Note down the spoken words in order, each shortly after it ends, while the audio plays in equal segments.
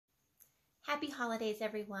Happy holidays,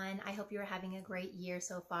 everyone. I hope you're having a great year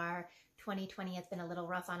so far. 2020 has been a little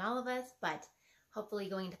rough on all of us, but hopefully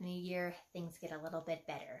going into the new year, things get a little bit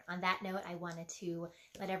better. On that note, I wanted to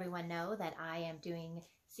let everyone know that I am doing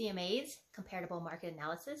CMAs, comparable market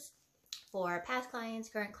analysis, for past clients,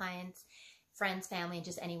 current clients, friends, family, and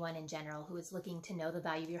just anyone in general who is looking to know the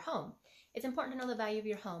value of your home. It's important to know the value of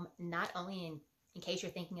your home, not only in case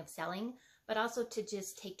you're thinking of selling, but also to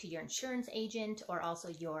just take to your insurance agent or also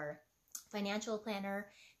your financial planner.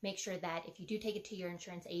 Make sure that if you do take it to your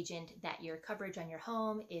insurance agent, that your coverage on your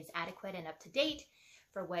home is adequate and up to date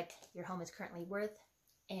for what your home is currently worth.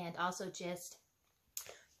 And also just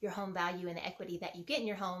your home value and the equity that you get in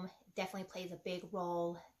your home definitely plays a big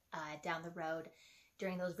role down the road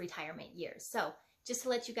during those retirement years. So just to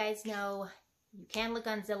let you guys know, you can look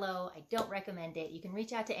on Zillow. I don't recommend it. You can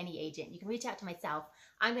reach out to any agent. You can reach out to myself.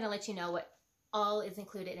 I'm going to let you know what all is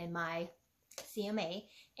included in my CMA,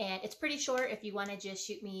 and it's pretty short. If you want to just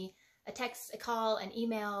shoot me a text, a call, an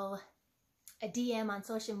email, a DM on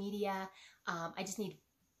social media, I just need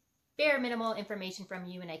bare minimal information from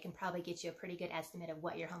you, and I can probably get you a pretty good estimate of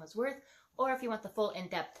what your home is worth. Or if you want the full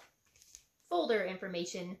in-depth folder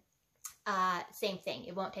information, same thing.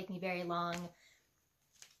 It won't take me very long,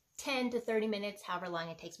 10 to 30 minutes, however long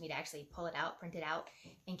it takes me to actually pull it out, print it out,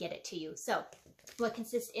 and get it to you. So what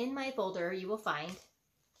consists in my folder, you will find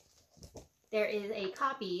there is a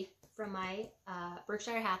copy from my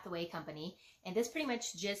Berkshire Hathaway company, and this pretty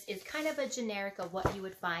much just is kind of a generic of what you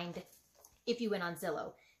would find if you went on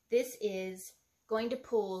Zillow. This is going to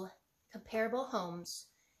pull comparable homes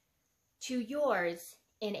to yours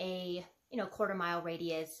in a quarter-mile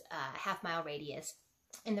radius, half-mile radius.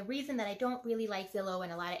 And the reason that I don't really like Zillow,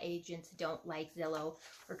 and a lot of agents don't like Zillow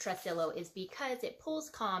or trust Zillow, is because it pulls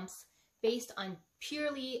comps based on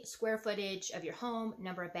purely square footage of your home,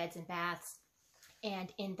 number of beds and baths,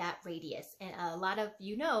 and in that radius. And a lot of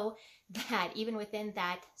you know that even within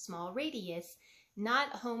that small radius,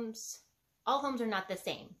 all homes are not the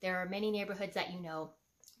same. There are many neighborhoods that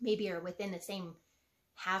maybe are within the same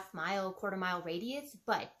half-mile, quarter-mile radius,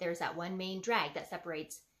 but there's that one main drag that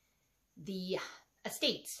separates the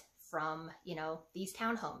estates from, these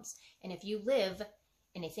townhomes. And if you live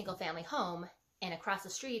in a single-family home and across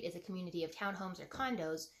the street is a community of townhomes or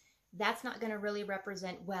condos, that's not going to really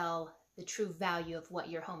represent well the true value of what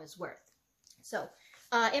your home is worth. So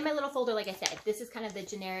in my little folder, like I said, this is kind of the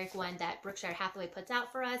generic one that Berkshire Hathaway puts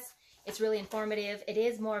out for us. It's really informative. It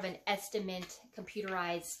is more of an estimate,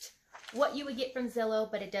 computerized, what you would get from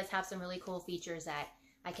Zillow, but it does have some really cool features that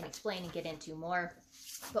I can explain and get into more.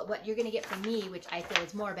 But what you're going to get from me, which I feel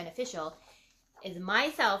is more beneficial, is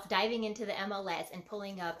myself diving into the MLS and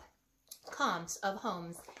pulling up comps of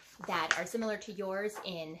homes that are similar to yours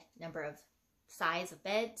in number of size of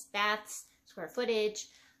beds, baths, square footage,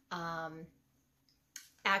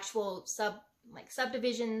 actual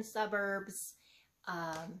subdivisions, suburbs,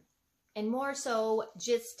 and more so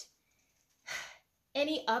just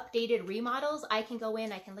any updated remodels. I can go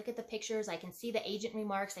in, I can look at the pictures, I can see the agent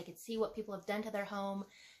remarks, I can see what people have done to their home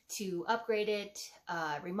to upgrade it,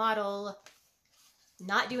 remodel,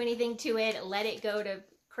 not do anything to it, let it go to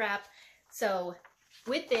crap. So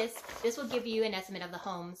with this will give you an estimate of the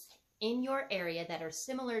homes in your area that are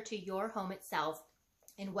similar to your home itself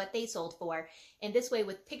and what they sold for. And this way,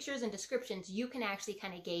 with pictures and descriptions, you can actually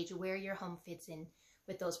kind of gauge where your home fits in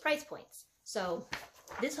with those price points. So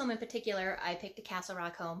this home in particular, I picked a Castle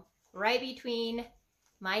Rock home right between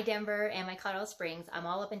my Denver and my Colorado Springs. I'm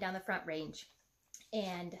all up and down the Front Range.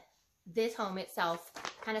 And this home itself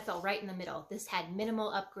kind of fell right in the middle. This had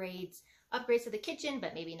minimal upgrades to the kitchen,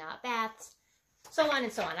 but maybe not baths, so on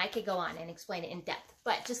and so on. I could go on and explain it in depth.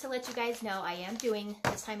 But just to let you guys know, I am doing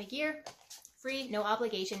this time of year, free, no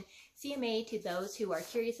obligation, CMA to those who are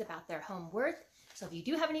curious about their home worth. So if you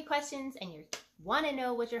do have any questions and you want to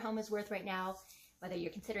know what your home is worth right now, whether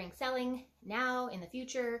you're considering selling now, in the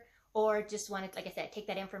future, or just want to, like I said, take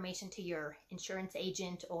that information to your insurance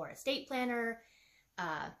agent or estate planner,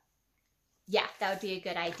 yeah, that would be a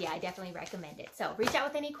good idea. I definitely recommend it. So reach out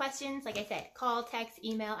with any questions. Like I said, call, text,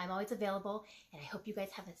 email. I'm always available. And I hope you guys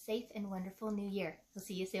have a safe and wonderful new year. We'll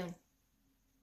see you soon.